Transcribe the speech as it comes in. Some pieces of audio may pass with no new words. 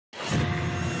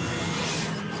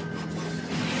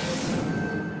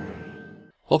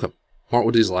Welcome, Mark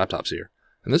with Cojali Laptops here.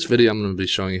 In this video, I'm going to be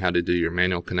showing you how to do your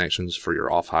manual connections for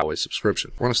your off-highway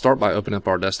subscription. We're going to start by opening up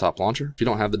our desktop launcher. If you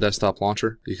don't have the desktop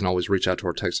launcher, you can always reach out to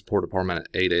our tech support department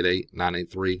at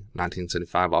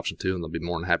 888-983-1975 option 2, and they'll be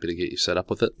more than happy to get you set up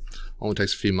with it. Only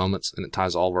takes a few moments, and it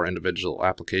ties all of our individual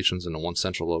applications into one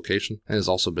central location, and has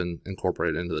also been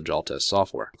incorporated into the Jaltest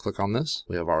software. Click on this.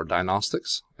 We have our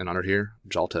diagnostics, and under here,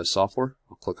 Jaltest software.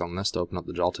 I'll click on this to open up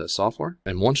the Jaltest software.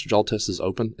 And once Jaltest is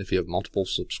open, if you have multiple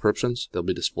subscriptions, they'll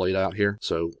be displayed out here.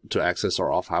 So to access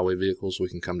our off-highway vehicles, we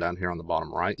can come down here on the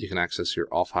bottom right. You can access your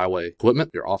off-highway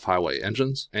equipment, your off-highway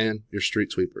engines, and your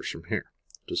street sweepers from here.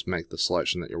 Just make the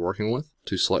selection that you're working with.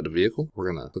 To select a vehicle, we're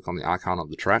going to click on the icon of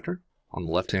the tractor. On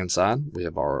the left-hand side, we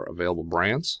have our available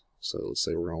brands. So let's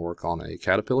say we're going to work on a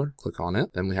Caterpillar, click on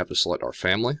it. Then we have to select our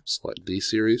family, select D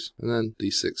series, and then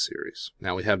D6 series.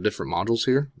 Now we have different modules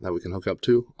here that we can hook up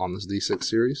to on this D6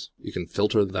 series. You can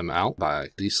filter them out by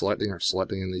deselecting or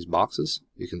selecting in these boxes.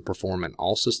 You can perform an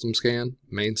all system scan,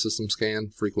 main system scan,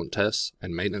 frequent tests,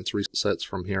 and maintenance resets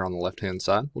from here on the left-hand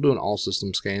side. We'll do an all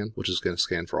system scan, which is going to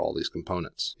scan for all these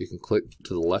components. You can click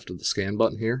to the left of the scan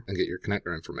button here and get your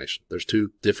connector information. There's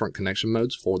two different connection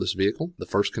modes for this vehicle. The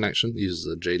first connection uses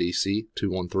a JDC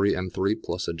 213M3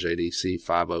 plus a JDC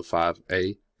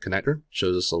 505A connector.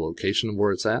 Shows us the location of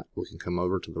where it's at. We can come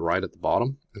over to the right at the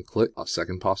bottom and click a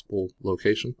second possible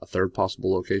location, a third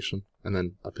possible location, and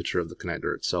then a picture of the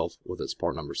connector itself with its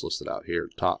part numbers listed out here.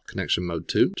 Top connection mode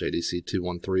 2, JDC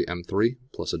 213M3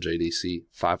 plus a JDC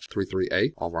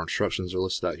 533A. All of our instructions are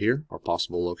listed out here, our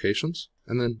possible locations,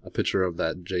 and then a picture of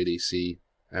that JDC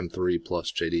M3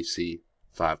 plus JDC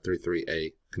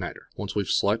 533A connector. Once we've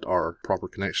selected our proper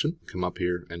connection, come up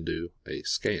here and do a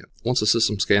scan. Once the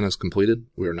system scan is completed,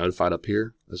 we are notified up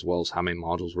here as well as how many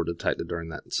modules were detected during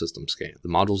that system scan. The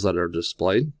modules that are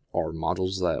displayed are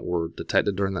modules that were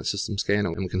detected during that system scan,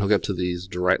 and we can hook up to these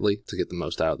directly to get the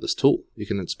most out of this tool. You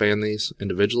can expand these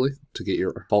individually to get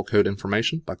your fault code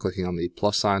information by clicking on the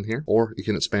plus sign here, or you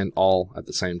can expand all at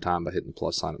the same time by hitting the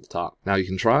plus sign at the top. Now you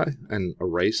can try and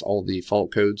erase all the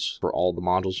fault codes for all the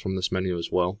modules from this menu as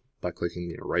well by clicking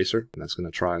the eraser, and that's going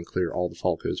to try and clear all the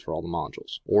fault codes for all the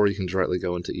modules. Or you can directly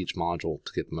go into each module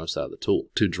to get the most out of the tool.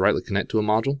 To directly connect to a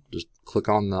module, just click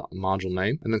on the module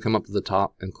name and then come up to the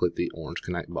top and click the orange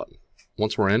connect button.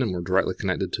 Once we're in and we're directly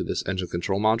connected to this engine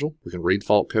control module, we can read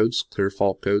fault codes, clear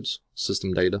fault codes,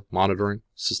 system data, monitoring,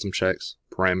 system checks,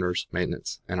 parameters,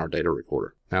 maintenance, and our data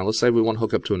recorder. Now let's say we want to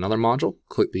hook up to another module,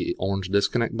 click the orange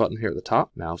disconnect button here at the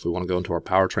top. Now if we want to go into our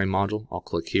powertrain module, I'll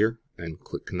click here and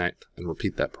click connect and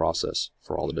repeat that process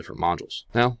for all the different modules.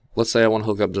 Now, let's say I want to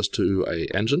hook up just to a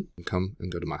engine and come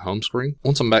and go to my home screen.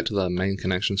 Once I'm back to the main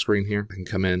connection screen here, I can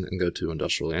come in and go to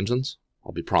industrial engines.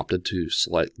 I'll be prompted to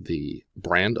select the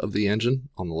brand of the engine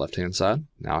on the left-hand side.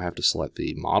 Now I have to select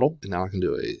the model, and now I can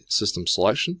do a system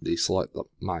selection, deselect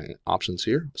my options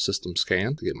here, system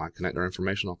scan to get my connector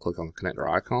information. I'll click on the connector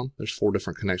icon. There's 4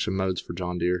 different connection modes for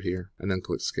John Deere here, and then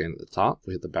click scan at the top.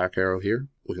 We hit the back arrow here.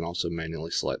 We can also manually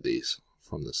select these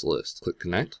from this list. Click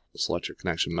connect, select your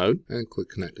connection mode, and click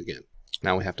connect again.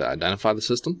 Now we have to identify the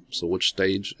system, so which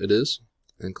stage it is,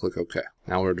 and click OK.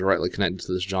 Now we're directly connected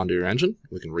to this John Deere engine.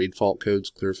 We can read fault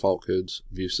codes, clear fault codes,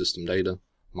 view system data,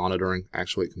 monitoring,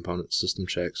 actuate components, system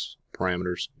checks,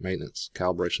 parameters, maintenance,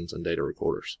 calibrations, and data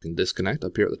recorders. We can disconnect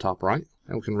up here at the top right,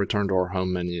 and we can return to our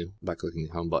home menu by clicking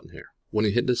the home button here. When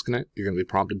you hit disconnect, you're going to be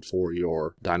prompted for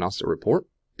your diagnostic report.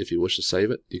 If you wish to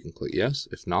save it, you can click yes.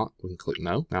 If not, we can click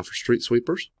no. Now for street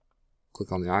sweepers,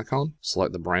 click on the icon,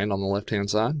 select the brand on the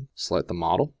left-hand side, select the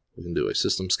model. We can do a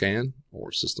system scan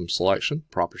or system selection.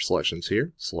 Proper selections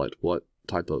here. Select what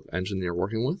type of engine you're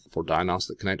working with. For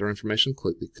diagnostic connector information,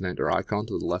 click the connector icon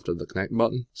to the left of the connect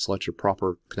button. Select your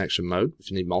proper connection mode.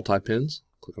 If you need multi-pins,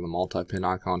 click on the multi-pin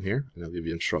icon here, and it'll give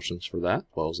you instructions for that,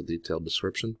 as well as a detailed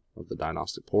description of the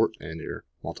diagnostic port and your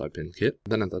multi-pin kit.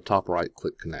 Then at the top right,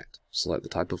 click connect. Select the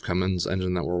type of Cummins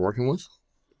engine that we're working with,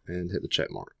 and hit the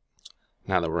check mark.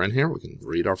 Now that we're in here, we can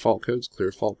read our fault codes,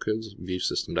 clear fault codes, view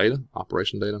system data,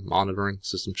 operation data, monitoring,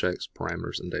 system checks,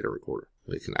 parameters, and data recorder.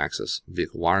 We can access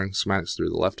vehicle wiring schematics through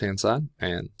the left-hand side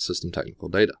and system technical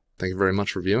data. Thank you very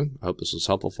much for viewing. I hope this was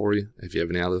helpful for you. If you have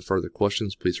any other further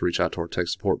questions, please reach out to our tech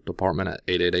support department at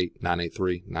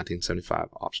 888-983-1975,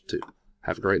 option 2.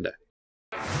 Have a great day.